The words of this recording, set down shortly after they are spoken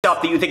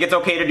up that you think it's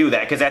okay to do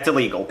that, because that's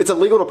illegal. It's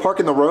illegal to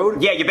park in the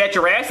road? Yeah, you bet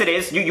your ass it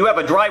is. You have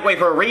a driveway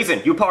for a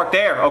reason. You park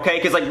there, okay?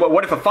 Because, like,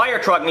 what if a fire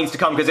truck needs to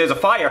come because there's a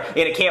fire and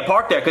it can't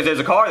park there because there's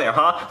a car there,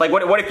 huh? Like,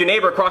 what if your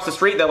neighbor across the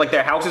street, that like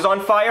their house is on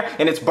fire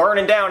and it's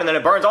burning down and then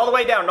it burns all the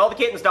way down and all the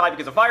kittens die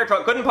because the fire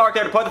truck couldn't park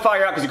there to put the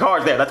fire out because the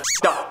car's there. That's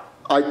up.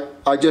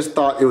 I just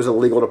thought it was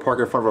illegal to park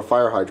in front of a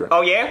fire hydrant.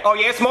 Oh yeah? Oh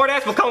yeah, smart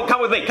ass? Well, come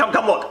with me.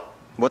 Come look.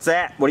 What's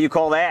that? What do you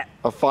call that?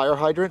 A fire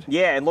hydrant?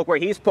 Yeah, and look where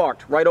he's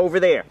parked, right over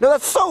there. No,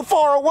 that's so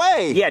far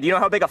away! Yeah, do you know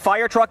how big a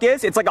fire truck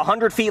is? It's like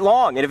 100 feet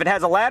long, and if it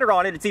has a ladder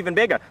on it, it's even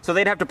bigger. So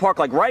they'd have to park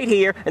like right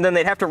here, and then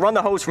they'd have to run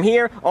the hose from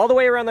here all the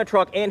way around the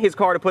truck and his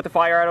car to put the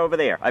fire out over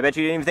there. I bet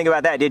you didn't even think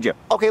about that, did you?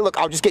 Okay, look,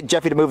 I'll just get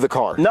Jeffy to move the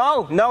car.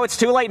 No, it's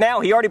too late now.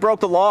 He already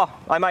broke the law.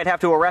 I might have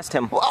to arrest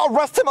him. Well, I'll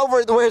arrest him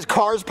over where his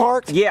car's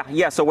parked?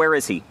 Yeah, so where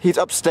is he? He's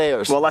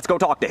upstairs. Well, let's go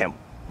talk to him.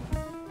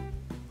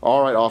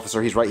 All right,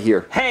 officer, he's right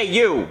here. Hey,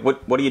 you!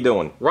 What are you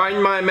doing?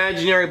 Riding my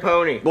imaginary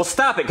pony. Well,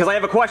 stop it, because I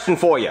have a question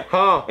for you.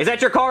 Huh? Is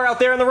that your car out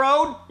there in the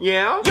road?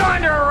 Yeah? You're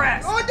under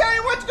arrest! Oh, Daddy,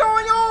 what's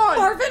going on?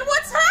 Marvin,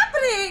 what's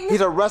happening?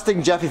 He's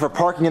arresting Jeffy for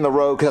parking in the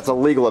road because that's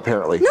illegal,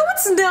 apparently. No,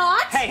 it's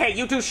not. Hey,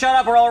 you two shut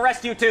up or I'll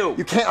arrest you too.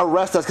 You can't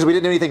arrest us because we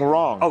didn't do anything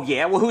wrong. Oh,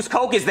 yeah? Well, whose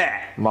Coke is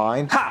that?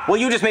 Mine. Ha! Well,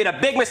 you just made a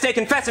big mistake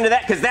confessing to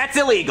that because that's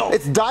illegal.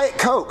 It's Diet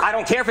Coke. I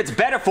don't care if it's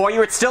better for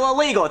you, it's still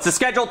illegal. It's a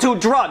Schedule II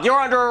drug. You're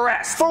under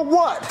arrest. For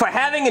what? For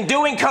having and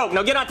doing Coke.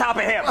 Now get on top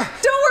of him.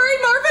 Don't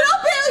worry, Marvin,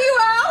 I'll bail you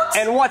out.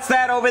 And what's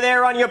that over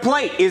there on your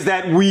plate? Is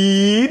that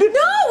weed?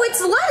 No,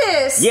 it's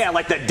lettuce. Yeah,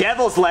 like the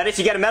devil's lettuce.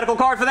 You get a medical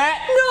card for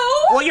that?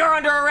 No. Well, you're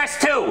under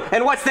arrest too.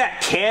 And what's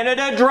that,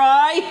 Canada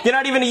Dry? You're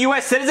not even a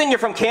U.S. citizen? You're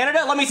from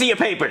Canada? Let me see your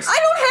papers. I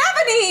don't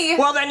have any.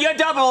 Well, then you're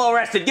double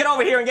arrested. Get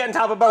over here and get on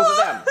top of both of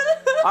them.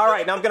 All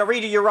right, now I'm going to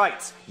read you your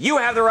rights. You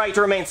have the right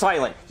to remain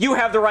silent. You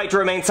have the right to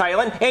remain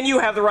silent. And you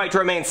have the right to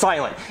remain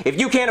silent. If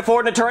you can't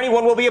afford an attorney,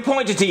 one will be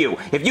appointed to you.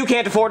 If you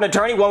can't afford an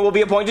attorney, one will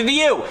be appointed to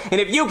you.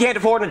 And if you can't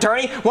afford an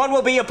attorney, one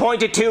will be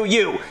appointed to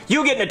you.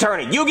 You get an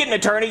attorney. You get an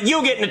attorney.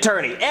 You get an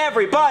attorney.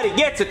 Everybody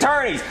gets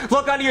attorneys.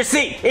 Look under your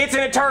seat. It's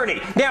an attorney.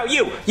 Now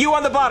you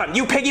on the bottom.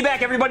 You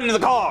piggyback everybody to the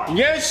car.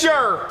 Yes,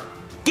 sir.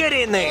 Get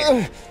in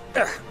there.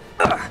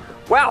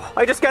 Wow,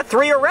 I just got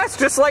 3 arrests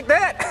just like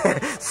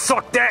that.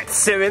 Suck that,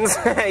 Simmons.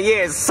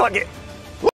 Yeah, suck it.